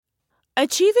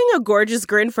Achieving a gorgeous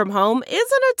grin from home isn't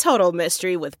a total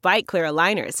mystery with Byte Clear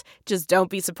aligners. Just don't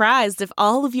be surprised if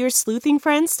all of your sleuthing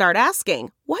friends start asking,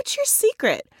 "What's your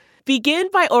secret?" Begin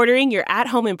by ordering your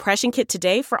at-home impression kit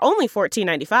today for only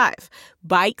 $14.95.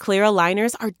 Byte Clear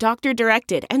aligners are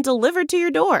doctor-directed and delivered to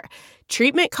your door.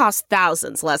 Treatment costs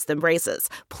thousands less than braces.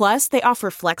 Plus, they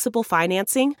offer flexible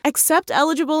financing, accept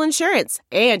eligible insurance,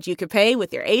 and you can pay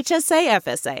with your HSA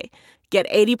FSA. Get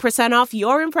 80% off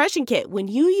your impression kit when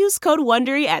you use code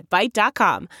WONDERY at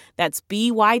Byte.com. That's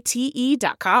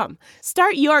BYTE.com.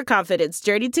 Start your confidence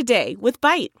journey today with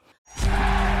Byte.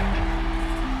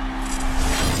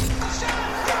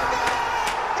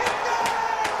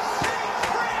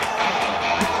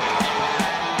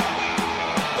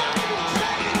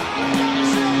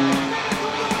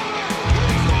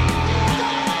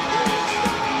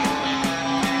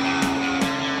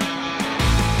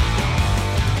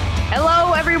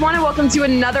 Everyone, and welcome to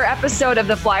another episode of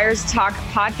the Flyers Talk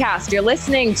podcast. You're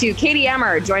listening to Katie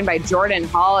Emmer, joined by Jordan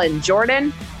Hall. And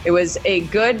Jordan, it was a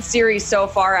good series so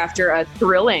far after a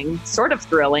sort of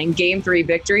thrilling Game 3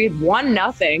 victory.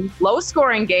 1-0,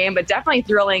 low-scoring game, but definitely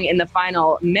thrilling in the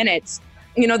final minutes.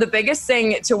 You know, the biggest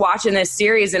thing to watch in this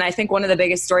series, and I think one of the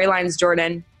biggest storylines,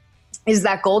 Jordan, is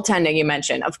that goaltending you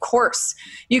mentioned. Of course,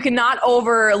 you cannot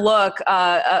overlook,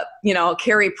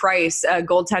 Carey Price, a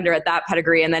goaltender at that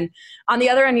pedigree. And then on the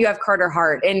other end, you have Carter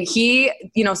Hart. And he,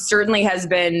 certainly has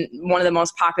been one of the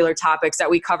most popular topics that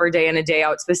we cover day in and day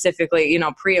out, specifically,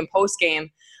 pre and post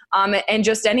game, and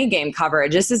just any game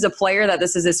coverage. This is a player that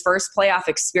this is his first playoff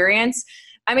experience.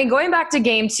 I mean, going back to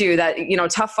game 2, that,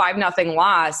 tough 5-0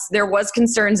 loss, there was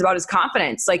concerns about his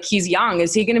confidence. Like, he's young.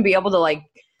 Is he going to be able to,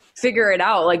 figure it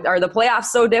out? Are the playoffs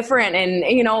so different? And,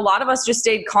 a lot of us just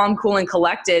stayed calm, cool, and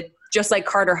collected, just like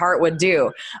Carter Hart would do.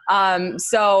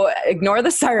 So ignore the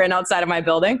siren outside of my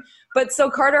building. But so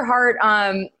Carter Hart,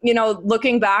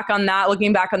 looking back on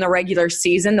the regular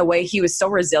season, the way he was so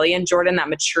resilient, Jordan, that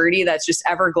maturity that's just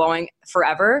ever glowing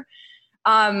forever.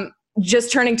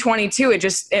 Just turning 22,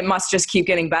 it must just keep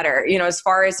getting better. As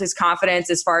far as his confidence,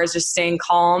 as far as just staying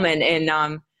calm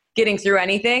and getting through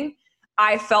anything.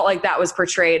 I felt like that was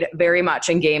portrayed very much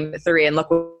in Game 3, and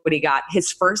look what he got.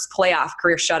 His first playoff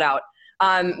career shutout.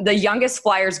 The youngest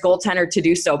Flyers goaltender to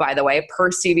do so, by the way,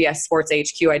 per CBS Sports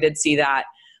HQ. I did see that.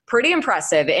 Pretty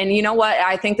impressive. And you know what?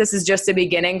 I think this is just the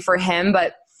beginning for him.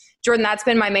 But, Jordan, that's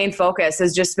been my main focus,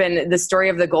 has just been the story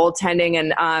of the goaltending.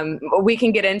 And we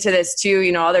can get into this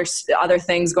too, other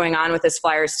things going on with this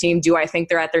Flyers team. Do I think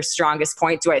they're at their strongest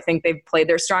point? Do I think they've played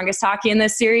their strongest hockey in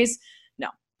this series?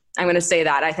 I'm going to say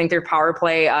that. I think their power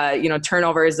play,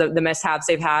 turnovers, the mishaps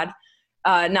they've had,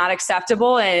 not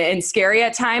acceptable and scary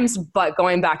at times. But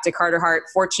going back to Carter Hart,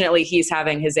 fortunately, he's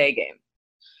having his A game.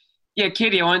 Yeah,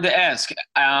 Katie, I wanted to ask.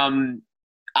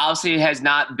 Obviously, it has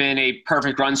not been a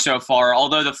perfect run so far,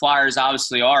 although the Flyers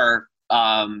obviously are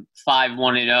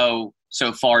 5-1-0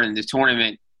 so far in the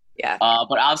tournament. Yeah.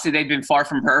 But obviously, they've been far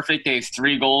from perfect. They have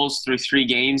 3 goals through 3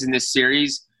 games in this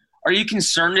series. Are you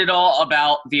concerned at all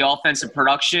about the offensive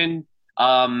production?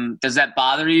 Does that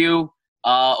bother you?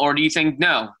 Or do you think,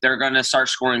 no, they're going to start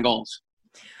scoring goals?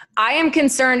 I am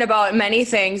concerned about many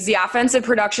things. The offensive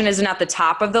production isn't at the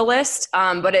top of the list,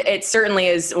 but it certainly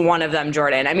is one of them,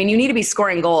 Jordan. I mean, you need to be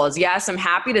scoring goals. Yes, I'm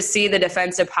happy to see the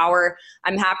defensive power.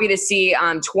 I'm happy to see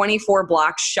 24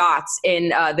 blocked shots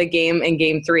in the game in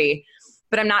Game 3.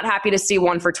 But I'm not happy to see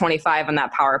 1 for 25 on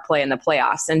that power play in the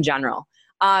playoffs in general.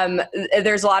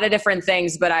 There's a lot of different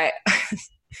things, but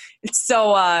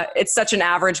it's such an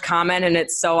average comment and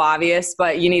it's so obvious,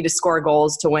 but you need to score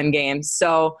goals to win games.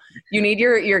 So you need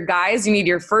your guys, you need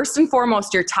your first and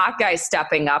foremost, your top guys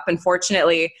stepping up.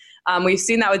 Unfortunately, we've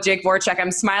seen that with Jake Voracek.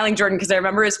 I'm smiling, Jordan, because I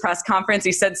remember his press conference.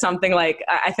 He said something like,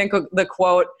 I think the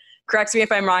quote, corrects me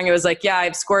if I'm wrong, it was like, yeah,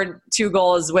 I've scored 2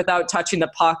 goals without touching the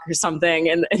puck or something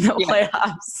in the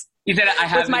playoffs. He said,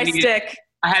 with my stick.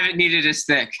 I haven't needed a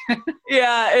stick.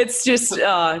 Yeah, it's just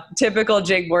typical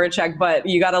Jake Voracek, but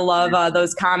you got to love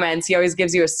those comments. He always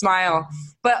gives you a smile.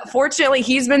 But fortunately,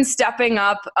 he's been stepping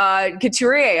up.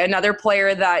 Couturier, another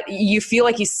player that you feel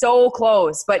like he's so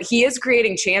close, but he is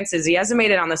creating chances. He hasn't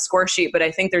made it on the score sheet, but I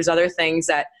think there's other things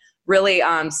that really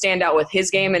stand out with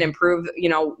his game and improve,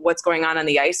 what's going on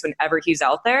the ice whenever he's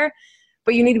out there.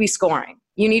 But you need to be scoring.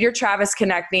 You need your Travis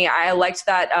Konechny. I liked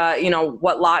that,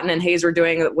 what Lawton and Hayes were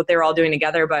doing, what they were all doing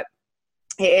together, but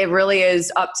it really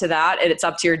is up to that, and it's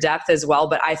up to your depth as well.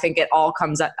 But I think it all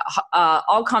comes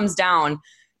down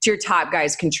to your top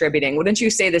guys contributing. Wouldn't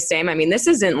you say the same? I mean, this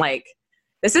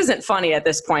isn't funny at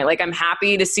this point. Like, I'm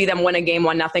happy to see them win a game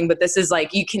 1-0, but this is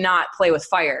like, you cannot play with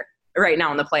fire right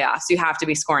now in the playoffs. You have to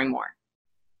be scoring more.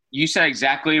 You said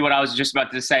exactly what I was just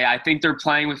about to say. I think they're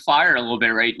playing with fire a little bit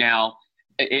right now.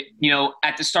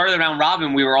 At the start of the round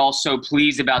robin, we were all so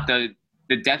pleased about the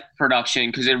depth production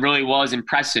because it really was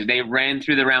impressive. They ran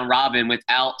through the round robin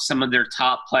without some of their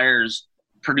top players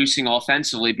producing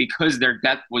offensively because their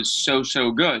depth was so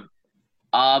good.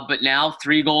 But now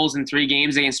 3 goals in 3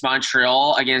 games against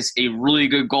Montreal against a really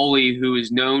good goalie who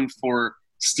is known for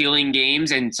stealing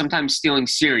games and sometimes stealing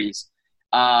series.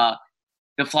 The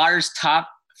Flyers' top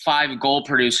 5 goal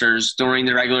producers during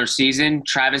the regular season,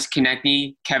 Travis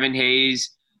Konecny, Kevin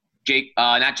Hayes,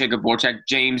 not Jacob Voracek,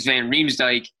 James Van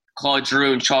Riemsdyk, Claude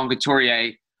Giroux, and Sean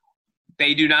Couturier,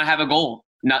 they do not have a goal.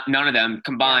 None of them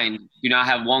combined do not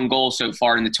have 1 goal so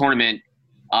far in the tournament.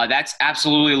 That's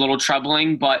absolutely a little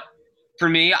troubling, but for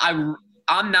me,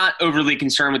 I'm not overly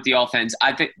concerned with the offense.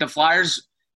 I think the Flyers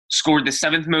scored the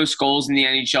 7th most goals in the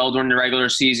NHL during the regular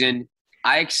season.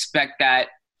 I expect that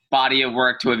body of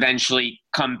work to eventually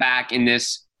come back in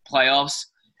this playoffs.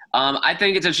 I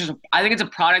think it's a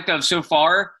product of so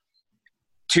far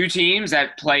 2 teams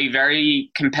that play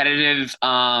very competitive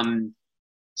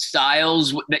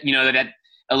styles. That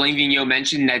Alain Vigneault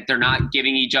mentioned that they're not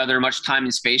giving each other much time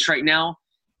and space right now,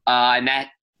 and that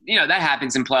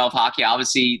happens in playoff hockey.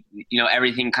 Obviously,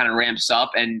 everything kind of ramps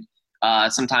up, and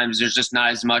sometimes there's just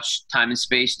not as much time and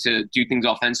space to do things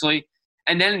offensively.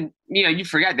 And then you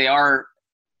forget they are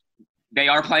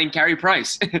playing Carey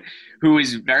Price, who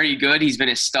is very good. He's been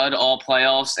a stud all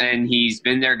playoffs, and he's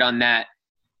been there, done that.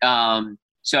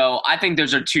 So I think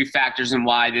those are 2 factors in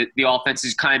why the offense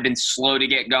has kind of been slow to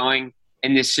get going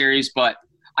in this series. But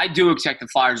I do expect the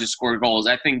Flyers to score goals.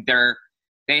 I think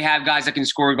they have guys that can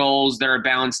score goals. They're a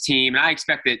balanced team, and I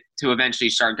expect it to eventually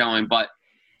start going. But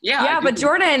yeah, but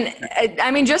Jordan,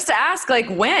 I mean, just to ask, like,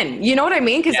 when? You know what I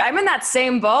mean? Because I'm in that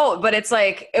same boat, but it's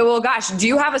like, well, gosh, do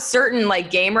you have a certain, like,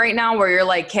 game right now where you're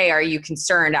like, hey, are you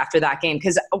concerned after that game?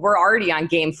 Because we're already on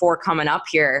game 4 coming up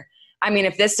here. I mean,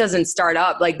 if this doesn't start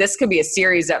up, like, this could be a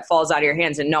series that falls out of your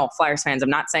hands. And no, Flyers fans, I'm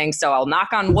not saying so. I'll knock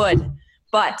on wood.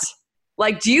 But,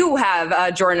 like, do you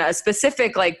have, Jordan, a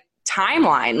specific, like,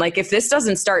 timeline? Like, if this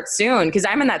doesn't start soon, because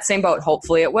I'm in that same boat,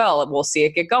 hopefully it will. We'll see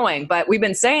it get going. But we've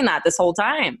been saying that this whole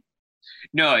time.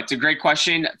 No, it's a great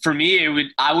question. For me,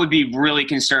 I would be really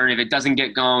concerned if it doesn't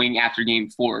get going after game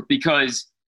 4, because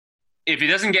if it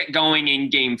doesn't get going in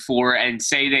game 4 and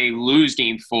say they lose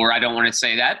game 4, I don't want to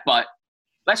say that, but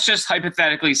let's just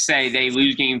hypothetically say they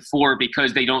lose game 4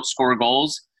 because they don't score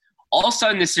goals. All of a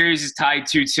sudden the series is tied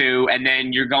 2-2, and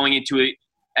then you're going into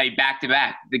a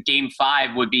back-to-back. The game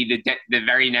 5 would be the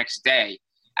very next day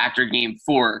after game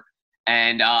 4.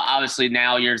 And obviously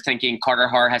now you're thinking Carter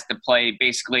Hart has to play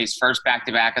basically his first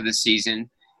back-to-back of the season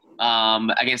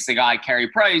against the guy, Carey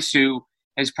Price, who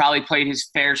has probably played his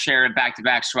fair share of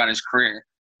back-to-backs throughout his career.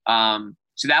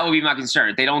 So that would be my concern.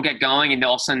 If they don't get going and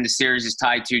all of a sudden the series is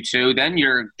tied 2-2, then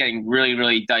you're getting really,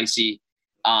 really dicey.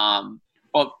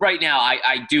 But right now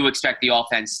I do expect the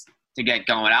offense to get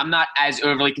going. I'm not as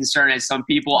overly concerned as some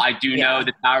people. I do know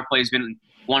the power play has been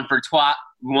 1 for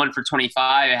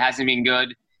 25. It hasn't been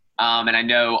good. And I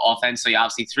know offensively,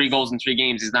 obviously, 3 goals in 3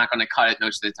 games is not going to cut it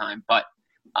most of the time. But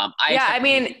I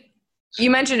mean, you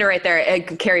mentioned it right there.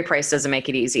 Carey Price doesn't make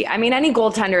it easy. I mean, any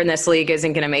goaltender in this league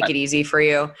isn't going to make it easy for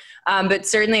you. But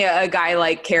certainly a guy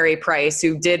like Carey Price,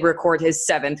 who did record his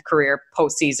 7th career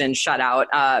postseason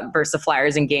shutout versus the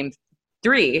Flyers in game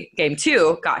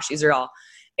 2. Gosh, these are all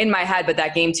in my head. But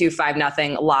that game 2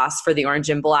 5-0 loss for the Orange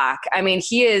and Black. I mean,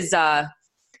 he is a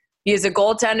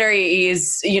goaltender.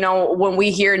 He's, when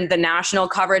we hear the national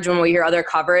coverage, when we hear other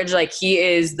coverage, like, he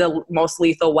is the most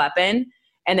lethal weapon.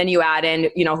 And then you add in,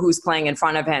 who's playing in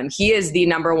front of him. He is the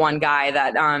number 1 guy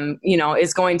that,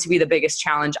 is going to be the biggest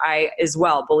challenge, I as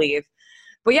well believe.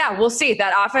 But yeah, we'll see.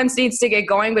 That offense needs to get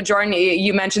going. But Jordan,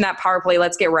 you mentioned that power play.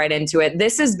 Let's get right into it.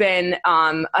 This has been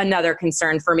another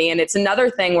concern for me. And it's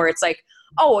another thing where it's like,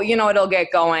 oh, it'll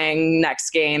get going next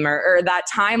game or that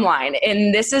timeline.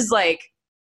 And this is like,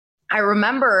 I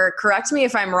remember, correct me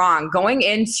if I'm wrong, going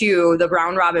into the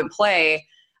round robin play,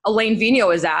 Alain Vigneault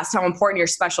was asked how important your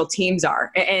special teams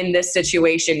are in this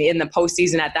situation in the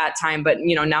postseason at that time. But,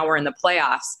 now we're in the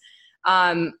playoffs.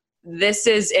 This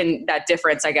is in that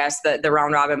difference, I guess, the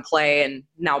round robin play, and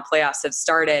now playoffs have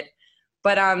started.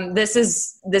 But this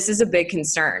is a big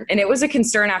concern. And it was a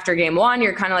concern after game 1.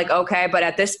 You're kind of like, okay, but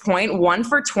at this point, 1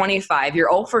 for 25,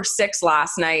 you're 0 for 6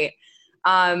 last night.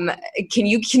 Can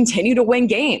you continue to win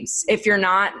games if you're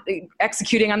not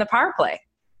executing on the power play?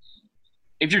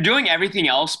 If you're doing everything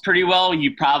else pretty well,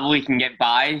 you probably can get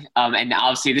by. And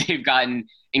obviously they've gotten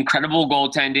incredible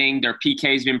goaltending. Their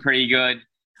PK has been pretty good.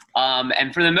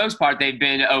 And for the most part, they've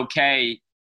been okay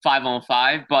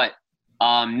 5-on-5. But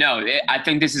No, I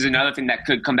think this is another thing that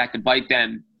could come back to bite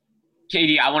them.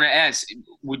 Katie, I want to ask,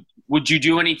 would you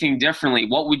do anything differently?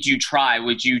 What would you try?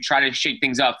 Would you try to shake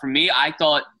things up? For me, I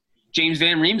thought James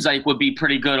Van Riemsdyk would be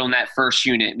pretty good on that first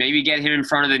unit. Maybe get him in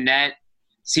front of the net,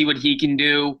 see what he can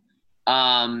do.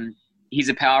 He's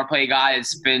a power play guy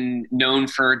that's been known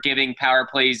for giving power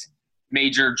plays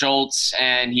major jolts,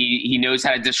 and he knows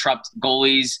how to disrupt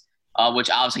goalies, which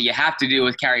obviously you have to do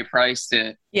with Carey Price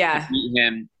to beat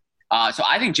him. So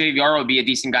I think JVR would be a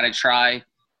decent guy to try.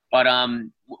 But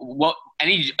what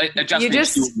any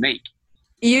adjustments you would make?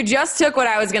 You just took what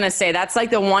I was going to say. That's like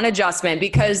the one adjustment,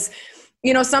 because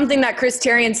something that Chris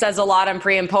Therien says a lot on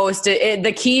pre and post,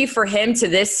 the key for him to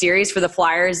this series for the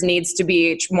Flyers needs to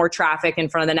be more traffic in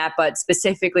front of the net, but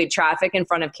specifically traffic in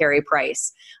front of Carey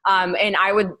Price. And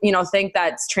I would, think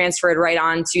that's transferred right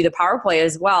on to the power play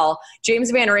as well.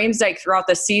 James Van Riemsdyk throughout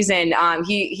the season,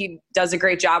 he does a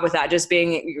great job with that, just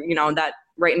being, that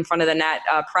right in front of the net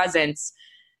presence.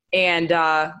 And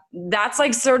that's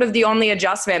like sort of the only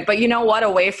adjustment. But you know what?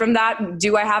 Away from that,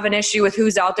 do I have an issue with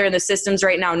who's out there in the systems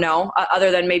right now? No,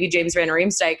 other than maybe James Van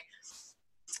Riemsdyk.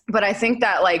 But I think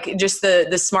that like just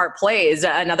the smart plays.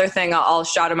 Another thing, I'll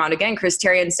shout him out again. Chris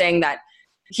Therien saying that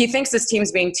he thinks this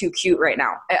team's being too cute right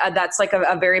now. That's like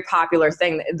a very popular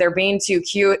thing. They're being too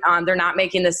cute. They're not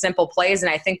making the simple plays. And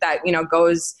I think that,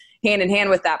 goes hand in hand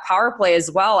with that power play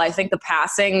as well. I think the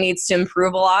passing needs to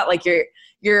improve a lot. Like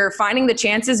you're finding the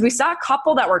chances. We saw a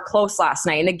couple that were close last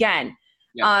night. And again,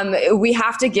 we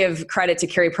have to give credit to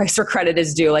Carey Price where credit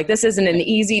is due. Like this isn't an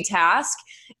easy task,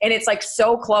 and it's like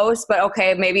so close, but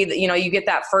okay, maybe, you get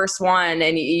that first one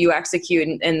and you execute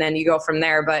and then you go from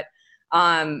there. But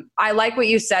I like what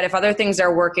you said. If other things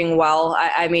are working well,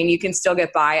 I mean, you can still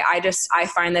get by. I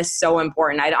find this so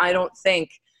important. I don't think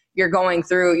you're going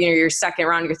through, your second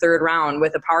round, your third round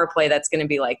with a power play that's going to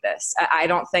be like this. I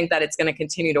don't think that it's going to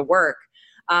continue to work.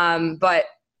 But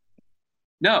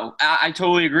no, I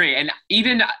totally agree. And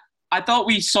even I thought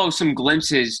we saw some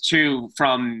glimpses too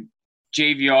from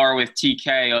JVR with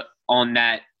TK on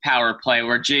that power play,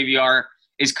 where JVR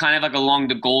is kind of like along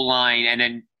the goal line and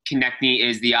then Konechny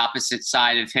is the opposite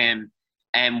side of him.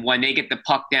 And when they get the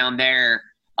puck down there,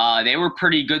 they were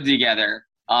pretty good together,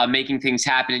 making things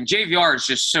happen. And JVR is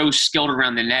just so skilled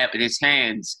around the net with his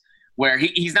hands, where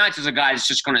he's not just a guy that's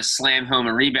just going to slam home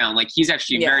a rebound. Like he's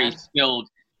actually very skilled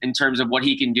in terms of what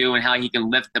he can do and how he can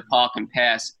lift the puck and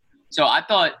pass. So I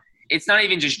thought it's not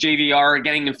even just JVR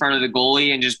getting in front of the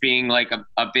goalie and just being like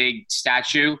a big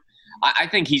statue. I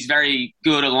think he's very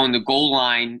good along the goal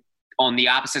line on the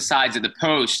opposite sides of the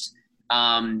post,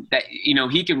 that,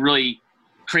 he can really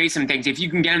create some things if you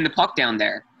can get him the puck down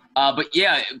there. But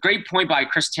yeah, great point by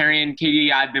Chris Therien.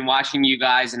 Katie, I've been watching you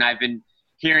guys and I've been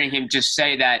hearing him just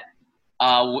say that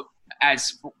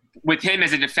as with him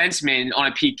as a defenseman on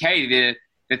a PK,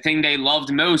 the thing they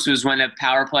loved most was when a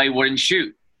power play wouldn't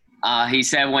shoot. He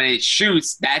said when it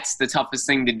shoots, that's the toughest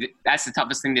thing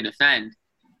to defend.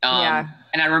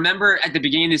 And I remember at the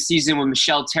beginning of the season when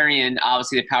Michel Therrien,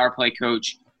 obviously the power play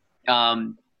coach,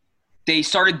 they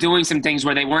started doing some things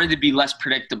where they wanted to be less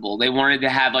predictable. They wanted to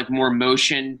have like more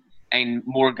motion and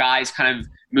more guys kind of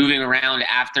moving around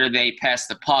after they pass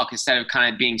the puck instead of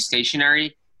kind of being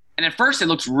stationary. And at first it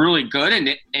looks really good,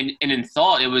 and in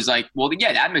thought it was like, well,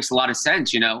 yeah, that makes a lot of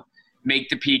sense, make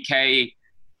the PK,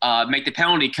 make the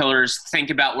penalty killers think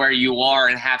about where you are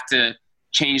and have to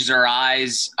change their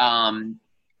eyes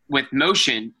with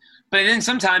motion. But then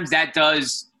sometimes that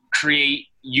does create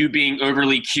you being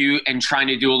overly cute and trying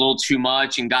to do a little too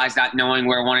much and guys not knowing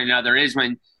where one another is,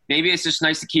 when maybe it's just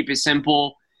nice to keep it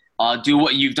simple, do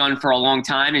what you've done for a long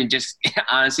time and just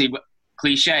honestly,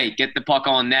 cliche, get the puck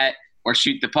on net or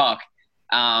shoot the puck.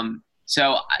 And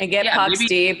get pucks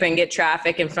deep and get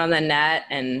traffic in front of the net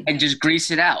and just grease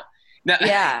it out.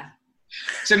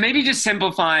 So maybe just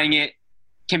simplifying it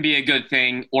can be a good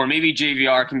thing, or maybe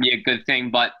JVR can be a good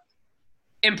thing. But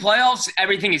in playoffs,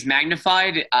 everything is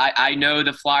magnified. I know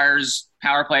the Flyers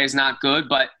power play is not good,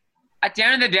 but at the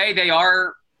end of the day, they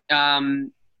are,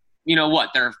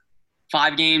 they're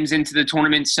 5 games into the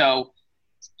tournament. So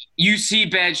you see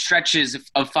bad stretches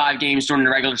of 5 games during the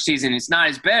regular season. It's not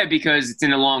as bad because it's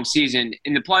in a long season.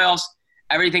 In the playoffs,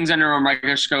 everything's under a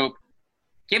microscope.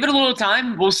 Give it a little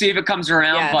time. We'll see if it comes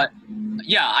around. Yeah. But,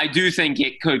 I do think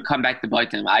it could come back to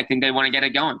bite them. I think they want to get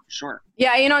it going for sure.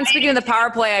 Yeah, and speaking of the power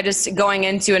play, I just going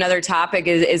into another topic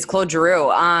is Claude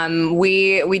Giroux.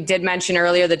 We did mention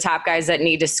earlier the top guys that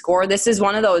need to score. This is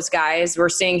one of those guys. We're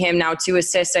seeing him now 2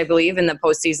 assists, I believe, in the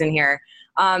postseason here.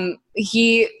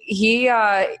 He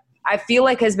I feel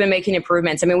like has been making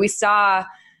improvements. I mean, we saw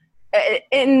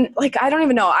in I don't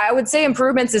even know. I would say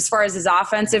improvements as far as his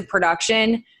offensive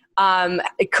production.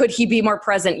 Could he be more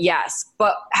present? Yes.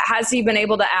 But has he been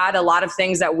able to add a lot of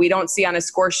things that we don't see on a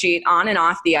score sheet on and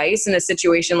off the ice in a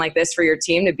situation like this for your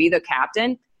team to be the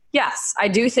captain? Yes. I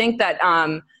do think that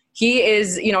he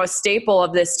is, a staple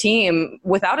of this team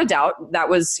without a doubt. That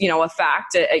was, a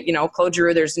fact. Claude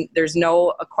Giroux, there's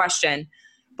no question.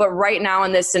 But right now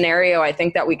in this scenario, I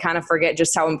think that we kind of forget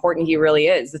just how important he really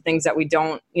is, the things that we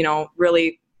don't,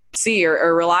 really see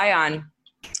or rely on.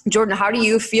 Jordan, how do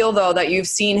you feel, though, that you've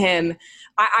seen him?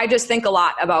 I just think a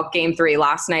lot about Game 3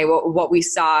 last night, what we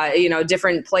saw,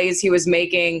 different plays he was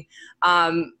making.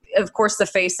 Of course, the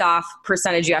face-off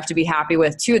percentage you have to be happy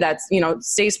with, too. That's,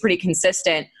 stays pretty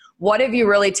consistent. What have you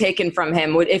really taken from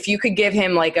him? If you could give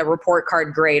him like a report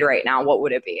card grade right now, what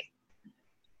would it be?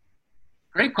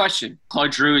 Great question.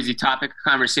 Claude Giroux is the topic of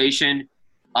conversation,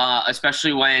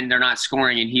 especially when they're not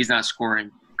scoring and he's not scoring.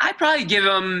 I'd probably give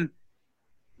him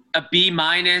a B-,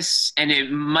 and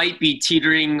it might be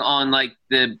teetering on like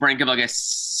the brink of like a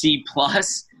C+.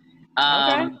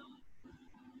 Okay.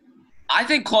 I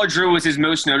think Claude Giroux was his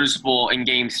most noticeable in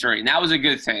Game 3, and that was a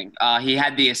good thing. He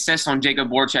had the assist on Jacob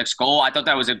Voracek's goal. I thought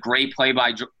that was a great play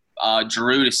by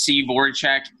Giroux to see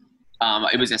Voracek.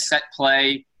 It was a set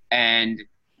play, and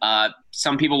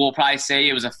some people will probably say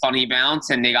it was a funny bounce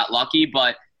and they got lucky,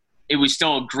 but it was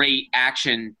still a great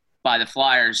action by the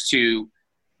Flyers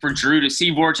for Giroux to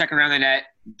see Voracek around the net,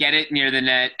 get it near the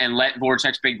net, and let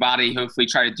Voracek's big body hopefully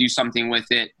try to do something with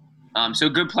it. So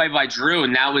good play by Giroux,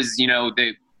 and that was,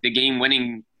 the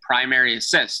game-winning primary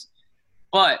assist.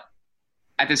 But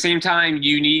at the same time,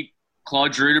 you need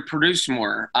Claude Giroux to produce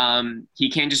more. He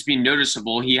can't just be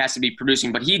noticeable. He has to be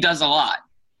producing, but he does a lot.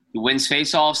 He wins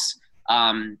faceoffs.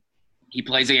 He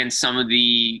plays against some of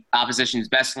the opposition's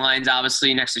best lines,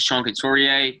 obviously, next to Sean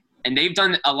Couturier. And they've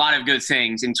done a lot of good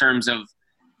things in terms of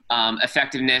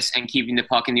effectiveness and keeping the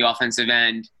puck in the offensive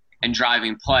end and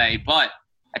driving play. But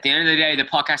at the end of the day, the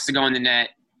puck has to go in the net.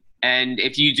 And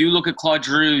if you do look at Claude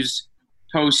Giroux's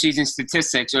postseason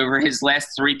statistics over his last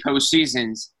 3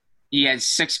 postseasons, he has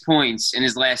 6 points in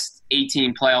his last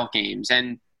 18 playoff games.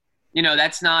 And,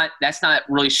 that's not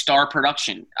really star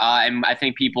production. And I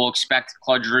think people expect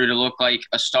Claude Giroux to look like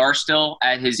a star still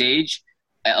at his age,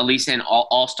 at least an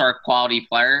all-star quality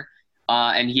player.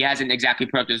 And he hasn't exactly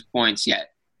put up those points yet.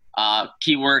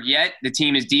 Keyword yet, the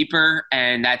team is deeper,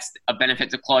 and that's a benefit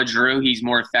to Claude Giroux. He's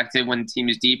more effective when the team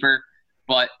is deeper.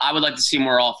 But I would like to see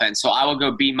more offense. So I will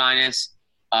go B-,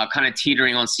 kind of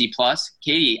teetering on C+.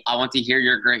 Katie, I want to hear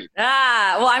your grade.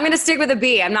 Well, I'm going to stick with a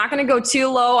B. I'm not going to go too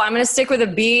low. I'm going to stick with a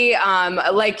B.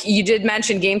 Like you did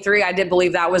mention, Game 3, I did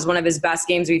believe that was one of his best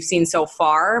games we've seen so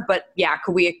far. But yeah,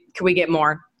 could we get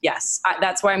more? Yes.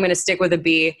 That's why I'm going to stick with a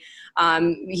B.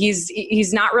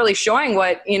 He's not really showing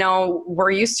what,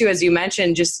 we're used to, as you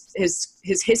mentioned, just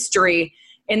his history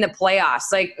in the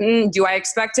playoffs. Like, do I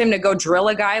expect him to go drill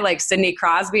a guy like Sidney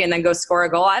Crosby and then go score a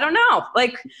goal? I don't know.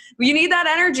 Like, you need that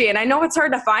energy. And I know it's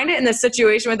hard to find it in this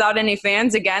situation without any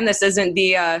fans. Again, this isn't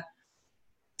the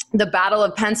Battle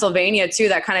of Pennsylvania, too.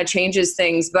 That kind of changes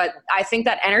things. But I think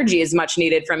that energy is much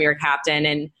needed from your captain.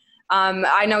 And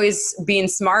I know he's being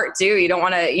smart, too. You don't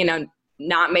want to,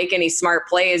 not make any smart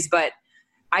plays. But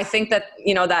I think that,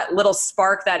 that little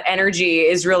spark, that energy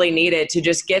is really needed to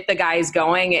just get the guys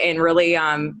going and really,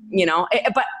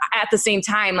 but at the same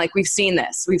time, like we've seen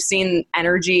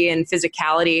energy and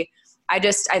physicality. I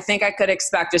think I could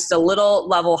expect just a little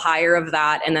level higher of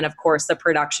that. And then of course the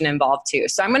production involved too.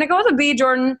 So I'm going to go with a B,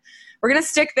 Jordan. We're going to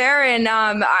stick there. And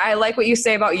I like what you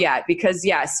say about yet, because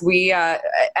yes, we, at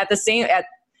the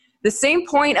same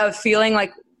point of feeling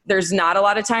like there's not a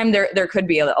lot of time, there could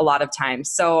be a lot of time.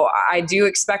 So I do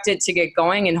expect it to get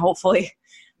going, and hopefully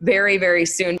very, very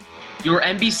soon. Your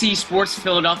NBC Sports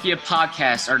Philadelphia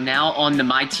podcasts are now on the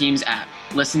My Teams app.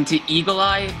 Listen to Eagle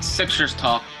Eye, Sixers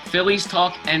Talk, Phillies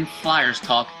Talk, and Flyers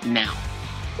Talk now.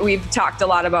 We've talked a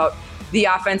lot about the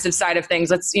offensive side of things.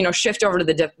 Let's shift over to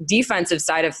the defensive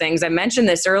side of things. I mentioned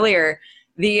this earlier,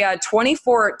 the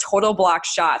 24 total block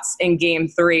shots in Game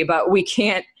 3, but we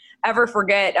can't ever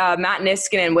forget Matt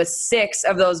Niskanen with 6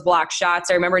 of those block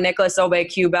shots. I remember Nicholas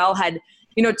Aube-Kubel had,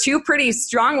 2 pretty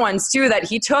strong ones too that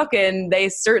he took, and they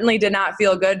certainly did not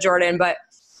feel good, Jordan. But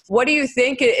what do you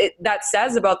think that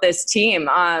says about this team?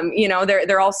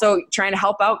 They're also trying to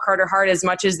help out Carter Hart as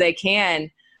much as they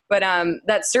can. But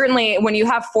that certainly, when you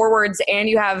have forwards and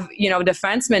you have,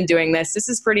 defensemen doing this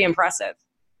is pretty impressive.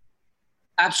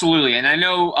 Absolutely. And I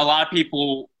know a lot of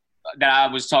people that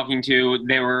I was talking to,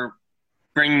 they were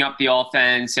bringing up the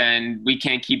offense and we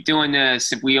can't keep doing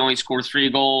this. If we only score 3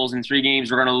 goals in 3 games,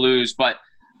 we're going to lose. But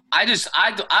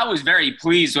I was very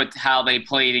pleased with how they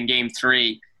played in Game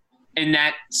 3 in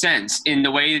that sense, in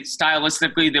the way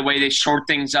stylistically, the way they short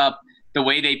things up, the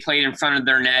way they played in front of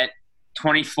their net,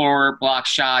 24 block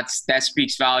shots. That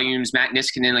speaks volumes. Matt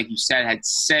Niskanen, like you said, had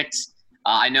 6.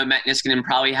 I know Matt Niskanen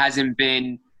probably hasn't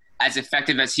been as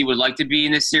effective as he would like to be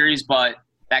in this series, but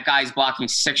that guy's blocking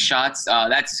 6 shots.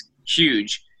 That's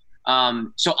huge.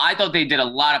 So I thought they did a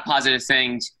lot of positive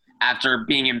things after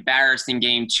being embarrassed in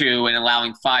Game 2 and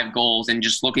allowing 5 goals and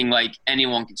just looking like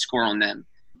anyone could score on them.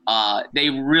 They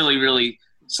really, really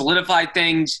solidified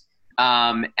things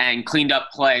and cleaned up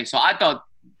play. So I thought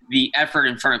the effort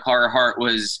in front of Carter Hart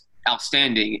was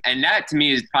outstanding. And that, to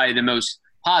me, is probably the most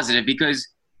positive because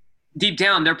deep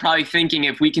down they're probably thinking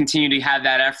if we continue to have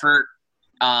that effort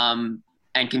and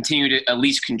continue to at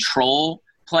least control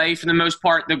play for the most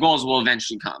part, the goals will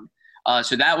eventually come.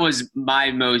 So that was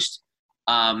my most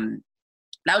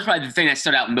that was probably the thing that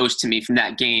stood out most to me from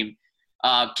that game.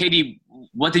 Katie,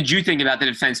 what did you think about the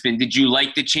defenseman? Did you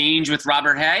like the change with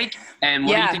Robert Hägg? And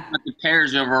what do you think about the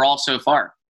pairs overall so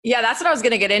far? Yeah, that's what I was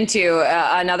going to get into,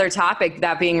 another topic,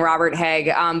 that being Robert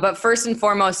Hägg. But first and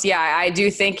foremost, I do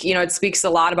think, it speaks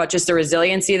a lot about just the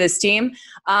resiliency of this team.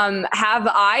 Have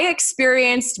I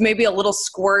experienced maybe a little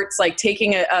squirts, like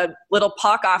taking a little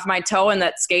puck off my toe in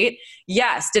that skate?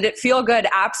 Yes. Did it feel good?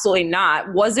 Absolutely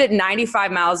not. Was it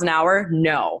 95 miles an hour?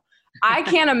 No. I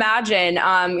can't imagine,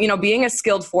 being a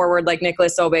skilled forward like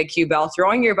Nicolas Aube-Kubel,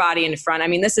 throwing your body in front. I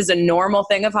mean, this is a normal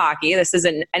thing of hockey. This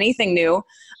isn't anything new.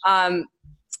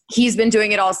 He's been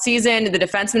doing it all season. The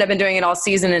defensemen have been doing it all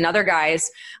season, and other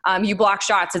guys. You block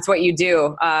shots. It's what you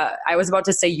do. I was about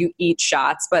to say you eat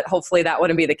shots, but hopefully that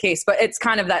wouldn't be the case. But it's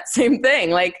kind of that same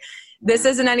thing. Like, this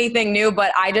isn't anything new,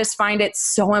 but I just find it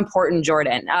so important,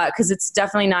 Jordan, because it's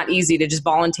definitely not easy to just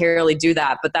voluntarily do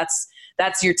that. But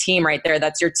that's your team right there.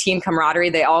 That's your team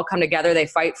camaraderie. They all come together. They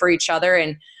fight for each other.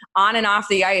 And on and off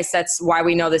the ice, that's why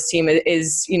we know this team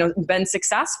is been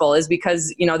successful, is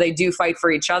because, they do fight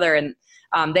for each other. And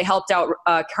they helped out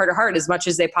Carter Hart as much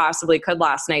as they possibly could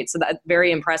last night. So that's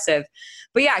very impressive.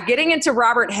 But yeah, getting into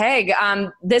Robert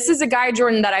Hägg, this is a guy,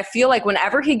 Jordan, that I feel like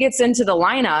whenever he gets into the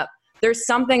lineup, there's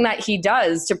something that he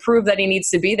does to prove that he needs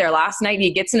to be there. Last night,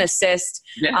 he gets an assist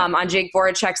on Jake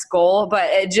Voracek's goal,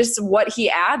 but just what he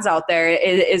adds out there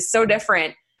is so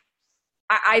different.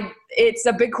 It's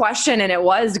a big question, and it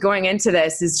was going into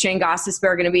this. Is Shane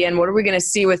Gostisbehere going to be in? What are we going to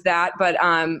see with that? But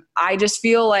I just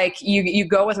feel like you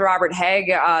go with Robert Hägg.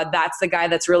 That's the guy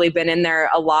that's really been in there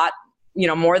a lot,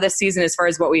 more this season as far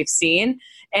as what we've seen.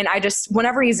 And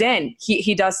whenever he's in,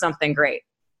 he does something great.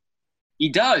 He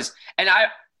does. And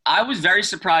I was very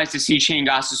surprised to see Shane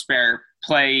Gostisbehere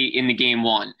play in the Game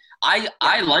 1.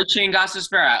 I like Shane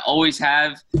Gostisbehere. I always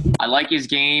have. I like his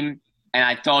game. And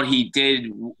I thought he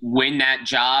did win that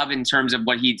job in terms of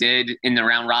what he did in the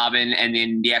round robin and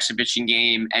in the exhibition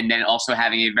game, and then also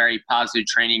having a very positive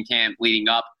training camp leading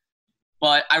up.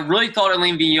 But I really thought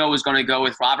Alain Vigneault was going to go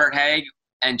with Robert Hägg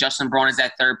and Justin Braun as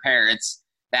that third pair.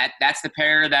 That's the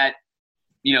pair that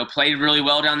played really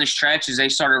well down the stretch as they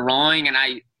started rolling, and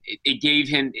it gave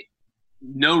him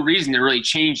no reason to really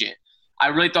change it. I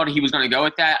really thought he was going to go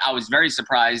with that. I was very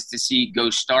surprised to see Go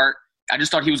start. I just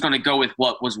thought he was going to go with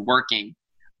what was working.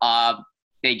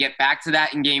 They get back to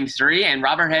that in Game 3, and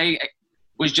Robert Hägg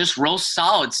was just real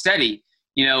solid, steady.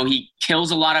 He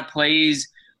kills a lot of plays.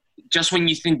 Just when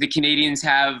you think the Canadians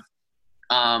have,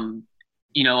 an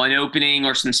opening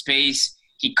or some space,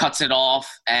 he cuts it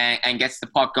off and gets the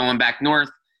puck going back north.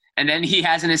 And then he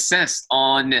has an assist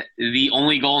on the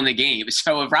only goal in the game.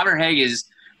 So if Robert Hägg is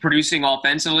producing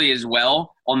offensively as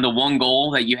well on the one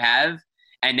goal that you have,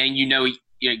 and then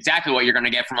exactly what you're going to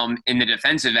get from him in the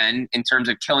defensive end in terms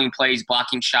of killing plays,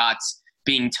 blocking shots,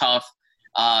 being tough.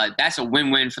 That's a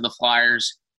win-win for the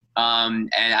Flyers. And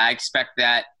I expect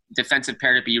that defensive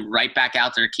pair to be right back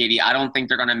out there, Katie. I don't think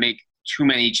they're going to make too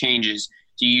many changes.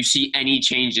 Do you see any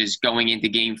changes going into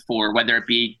Game 4, whether it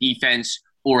be defense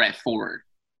or at forward?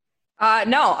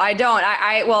 No, I don't.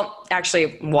 Well,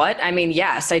 actually, what? I mean,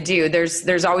 yes, I do.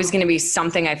 There's always going to be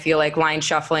something, I feel like, line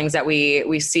shufflings that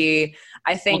we see.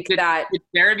 I think did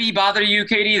Farabee bother you,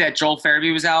 Katie, that Joel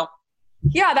Farabee was out?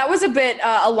 Yeah, that was a bit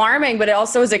alarming, but it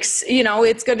also was,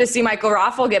 it's good to see Michael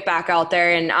Raffl get back out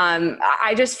there. And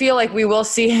I just feel like we will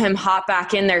see him hop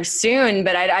back in there soon,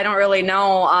 but I don't really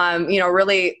know,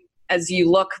 really, as you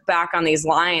look back on these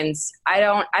lines, I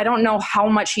don't know how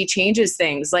much he changes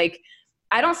things. Like,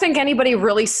 I don't think anybody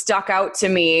really stuck out to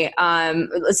me.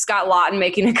 Scott Laughton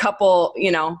making a couple,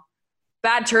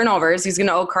 bad turnovers. He's going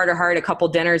to owe Carter Hart a couple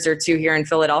dinners or two here in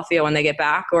Philadelphia when they get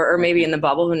back, or maybe in the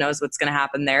bubble. Who knows what's going to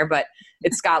happen there? But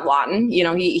it's Scott Laughton. He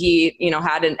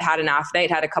had an off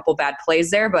night, had a couple bad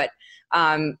plays there, but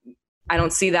I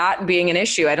don't see that being an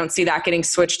issue. I don't see that getting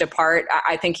switched apart.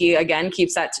 I think he again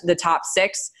keeps that the top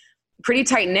six pretty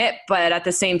tight knit, but at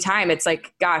the same time, it's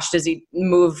like, gosh, does he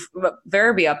move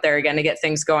Verby up there again to get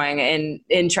things going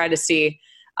and try to see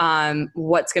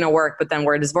what's going to work? But then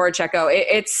where does Voracek go?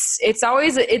 It's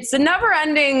a never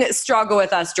ending struggle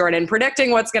with us, Jordan,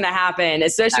 predicting what's going to happen,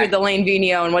 especially with Alain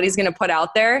Vigneault and what he's going to put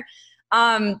out there.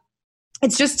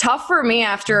 It's just tough for me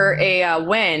after a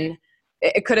win.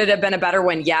 It could have been a better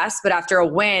win, yes, but after a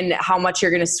win, how much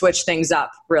you're going to switch things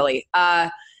up, really.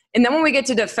 And then when we get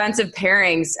to defensive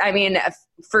pairings, I mean,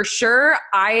 for sure,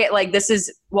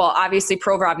 obviously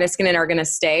Provorov, Niskanen are going to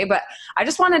stay, but I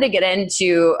just wanted to get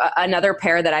into another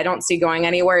pair that I don't see going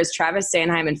anywhere is Travis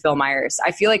Sanheim and Phil Myers.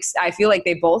 I feel like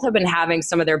they both have been having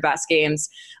some of their best games.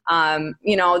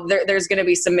 There's going to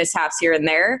be some mishaps here and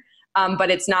there,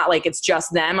 but it's not like it's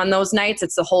just them on those nights.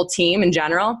 It's the whole team in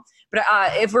general. But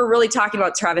if we're really talking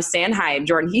about Travis Sanheim,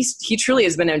 Jordan, he truly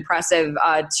has been impressive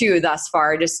too thus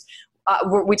far.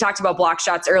 We talked about block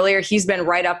shots earlier. He's been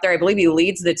right up there. I believe he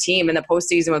leads the team in the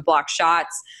postseason with block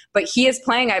shots. But he is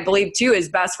playing, I believe, too, his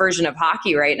best version of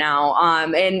hockey right now.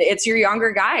 And it's your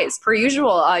younger guys, per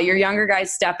usual, your younger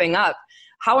guys stepping up.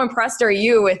 How impressed are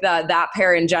you with that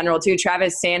pair in general, too?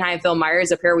 Travis Sanheim, Phil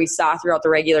Myers, a pair we saw throughout the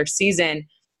regular season.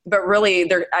 But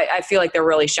really, I feel like they're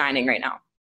really shining right now.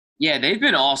 Yeah, they've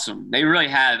been awesome. They really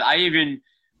have. I even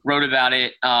wrote about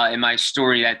it in my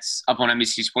story that's up on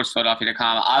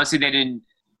NBCSportsPhiladelphia.com. Obviously, they didn't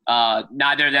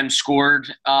neither of them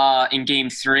scored in Game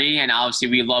 3, and obviously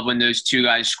we love when those two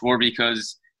guys score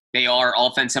because they are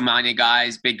offensive-minded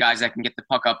guys, big guys that can get the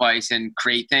puck up ice and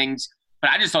create things. But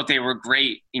I just thought they were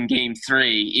great in Game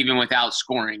 3, even without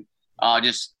scoring. You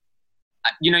just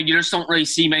don't really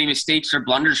see many mistakes or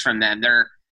blunders from them. They're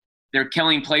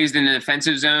killing plays in the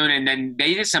defensive zone, and then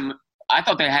they did some – I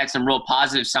thought they had some real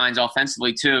positive signs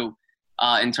offensively too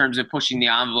in terms of pushing the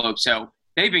envelope. So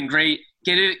they've been great.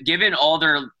 Given all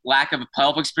their lack of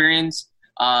playoff experience,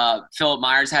 Philip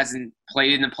Myers hasn't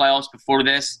played in the playoffs before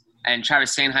this, and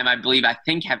Travis Sanheim, I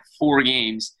think, have 4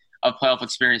 games of playoff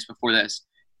experience before this.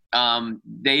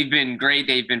 They've been great.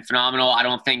 They've been phenomenal. I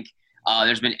don't think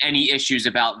there's been any issues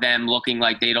about them looking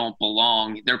like they don't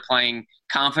belong. They're playing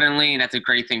confidently, and that's a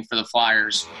great thing for the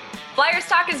Flyers. Flyers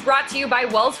Talk is brought to you by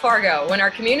Wells Fargo. When our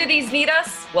communities need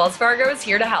us, Wells Fargo is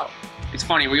here to help. It's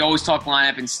funny. We always talk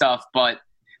lineup and stuff, but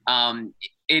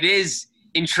it is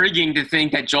intriguing to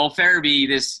think that Joel Farabee,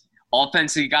 this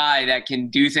offensive guy that can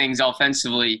do things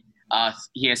offensively,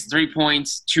 he has 3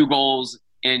 points, 2 goals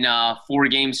in 4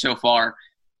 games so far.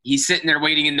 He's sitting there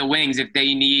waiting in the wings if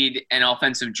they need an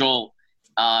offensive jolt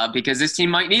because this team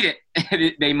might need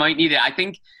it. They might need it. I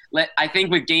think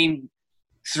with Game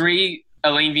 3,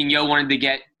 Alain Vigneault wanted to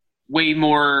get way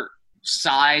more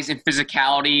size and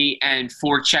physicality and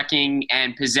forechecking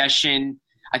and possession.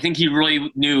 I think he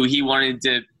really knew he wanted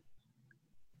to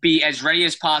be as ready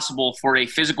as possible for a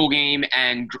physical game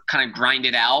and kind of grind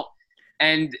it out.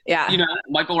 And,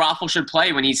 Michael Raffl should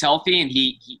play when he's healthy. And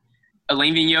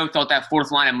Alain Vigneault thought that fourth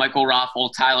line of Michael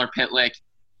Raffl, Tyler Pitlick,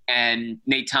 and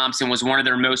Nate Thompson was one of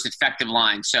their most effective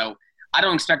lines. So I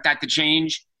don't expect that to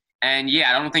change. And,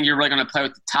 I don't think you're really going to play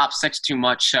with the top 6 too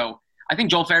much. So I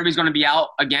think Joel Farabee is going to be out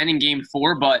again in Game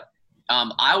 4, but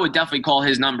I would definitely call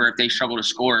his number if they struggle to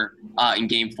score in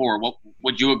Game 4.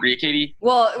 Would you agree, Katie?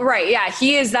 Well, right. Yeah,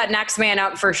 he is that next man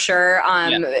up for sure.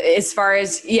 As far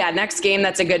as, next game,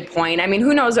 that's a good point. I mean,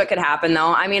 who knows what could happen,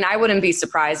 though? I mean, I wouldn't be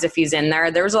surprised if he's in there.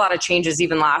 There was a lot of changes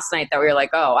even last night that we were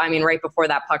like, right before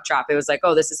that puck drop, it was like,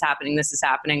 this is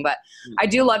happening. But I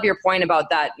do love your point about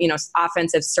that,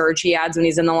 offensive surge he adds when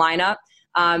he's in the lineup.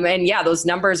 Those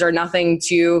numbers are nothing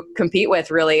to compete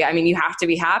with, really. I mean, you have to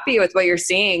be happy with what you're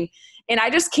seeing. And I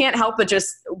just can't help but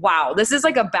this is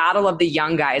like a battle of the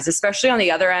young guys, especially on the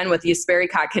other end with Jesperi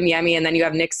Kotkaniemi, and then you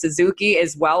have Nick Suzuki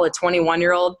as well, a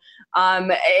 21-year-old.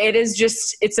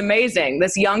 It's amazing,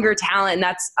 this younger talent, and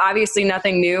that's obviously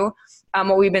nothing new.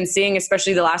 What we've been seeing,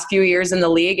 especially the last few years in the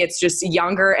league, it's just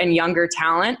younger and younger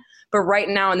talent. But right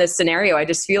now in this scenario, I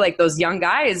just feel like those young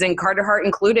guys, and Carter Hart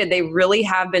included, they really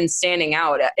have been standing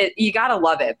out. You got to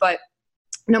love it. But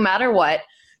no matter what,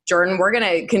 Jordan, we're going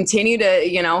to continue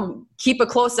to, keep a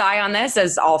close eye on this,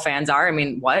 as all fans are. I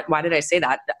mean, what? Why did I say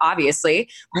that? Obviously,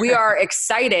 we are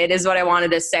excited is what I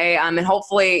wanted to say. And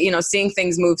hopefully, seeing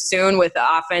things move soon with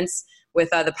the offense,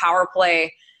 with the power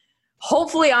play.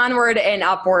 hopefully onward and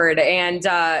upward. And,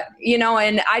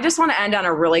 and I just want to end on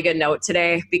a really good note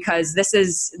today, because this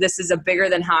is a bigger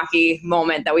than hockey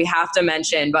moment that we have to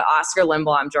mention. But Oskar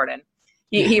Lindblom, Jordan,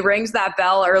 he rings that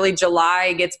bell early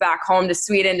July, gets back home to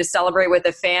Sweden to celebrate with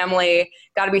the family.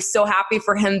 Got to be so happy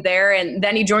for him there. And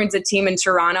then he joins the team in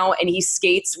Toronto, and he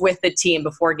skates with the team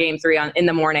before Game 3 in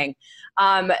the morning.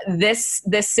 This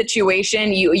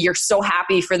situation, you're so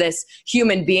happy for this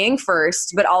human being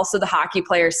first, but also the hockey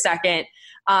player second.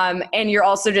 And you're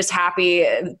also just happy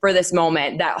for this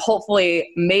moment that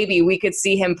hopefully maybe we could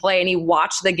see him play. And he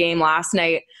watched the game last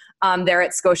night there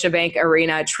at Scotiabank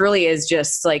Arena. It truly is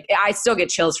just like, I still get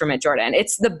chills from it, Jordan.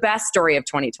 It's the best story of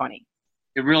 2020.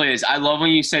 It really is. I love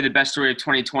when you say the best story of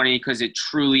 2020, because it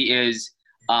truly is.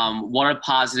 What a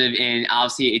positive in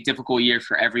obviously a difficult year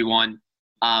for everyone.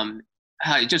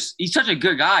 He's such a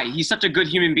good guy. He's such a good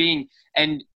human being.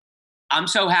 And I'm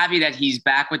so happy that he's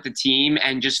back with the team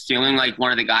and just feeling like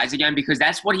one of the guys again, because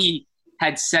that's what he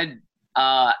had said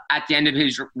at the end of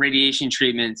his radiation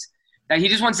treatments, that he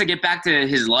just wants to get back to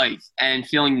his life and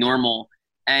feeling normal.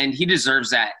 And he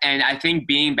deserves that. And I think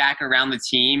being back around the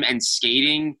team and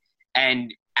skating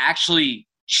and actually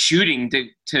shooting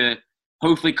to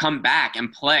hopefully come back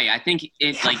and play, I think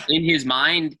it's like in his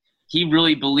mind, he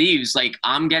really believes like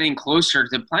I'm getting closer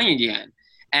to playing again.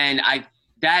 And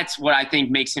that's what I think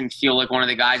makes him feel like one of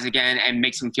the guys again and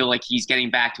makes him feel like he's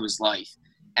getting back to his life.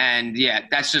 And yeah,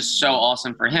 that's just so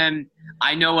awesome for him.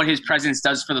 I know what his presence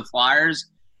does for the Flyers,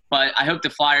 but I hope the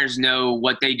Flyers know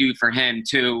what they do for him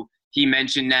too. He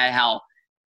mentioned that how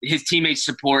his teammates'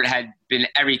 support had been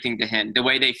everything to him. The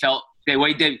way they felt, the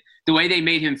way they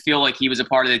made him feel like he was a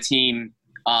part of the team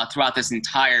throughout this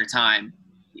entire time,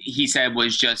 he said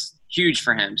was just huge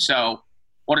for him. So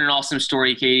what an awesome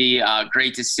story, Katie.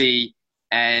 Great to see.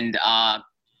 And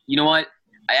you know what?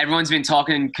 Everyone's been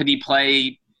talking, could he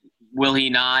play? Will he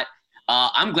not?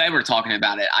 I'm glad we're talking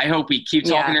about it. I hope we keep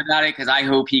talking about it, because I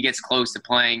hope he gets close to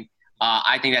playing.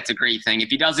 I think that's a great thing. If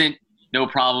he doesn't, no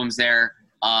problems there.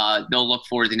 They'll look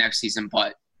forward to next season.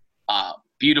 But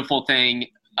beautiful thing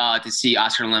to see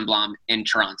Oskar Lindblom in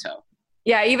Toronto.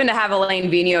 Yeah, even to have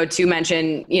Alain Vigneault to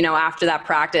mention, after that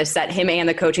practice, that him and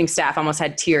the coaching staff almost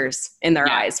had tears in their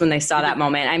eyes when they saw that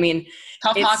moment. I mean,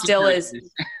 tough it still is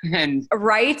and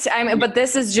right. But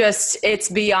this is just, it's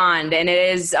beyond, and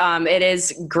it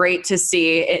is great to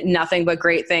see nothing but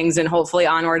great things, and hopefully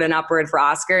onward and upward for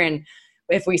Oskar. And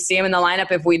if we see him in the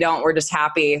lineup, if we don't, we're just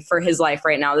happy for his life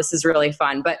right now. This is really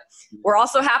fun. But we're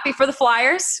also happy for the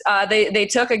Flyers. They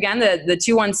took, again, the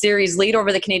 2-1 series lead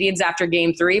over the Canadiens after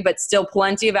Game 3, but still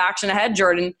plenty of action ahead,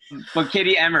 Jordan. Well,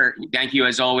 Katie Emmer, thank you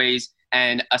as always.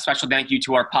 And a special thank you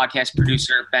to our podcast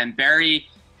producer, Ben Berry.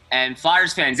 And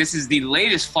Flyers fans, this is the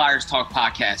latest Flyers Talk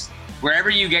podcast. Wherever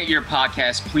you get your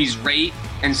podcast, please rate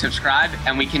and subscribe,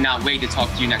 and we cannot wait to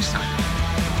talk to you next time.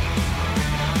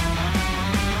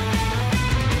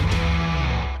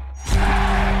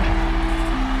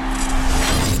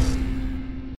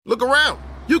 Look around.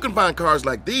 You can find cars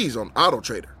like these on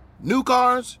AutoTrader. New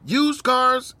cars, used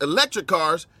cars, electric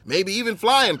cars, maybe even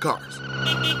flying cars.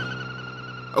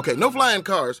 Okay, no flying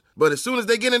cars, but as soon as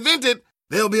they get invented,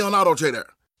 they'll be on AutoTrader.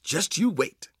 Just you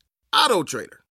wait. AutoTrader.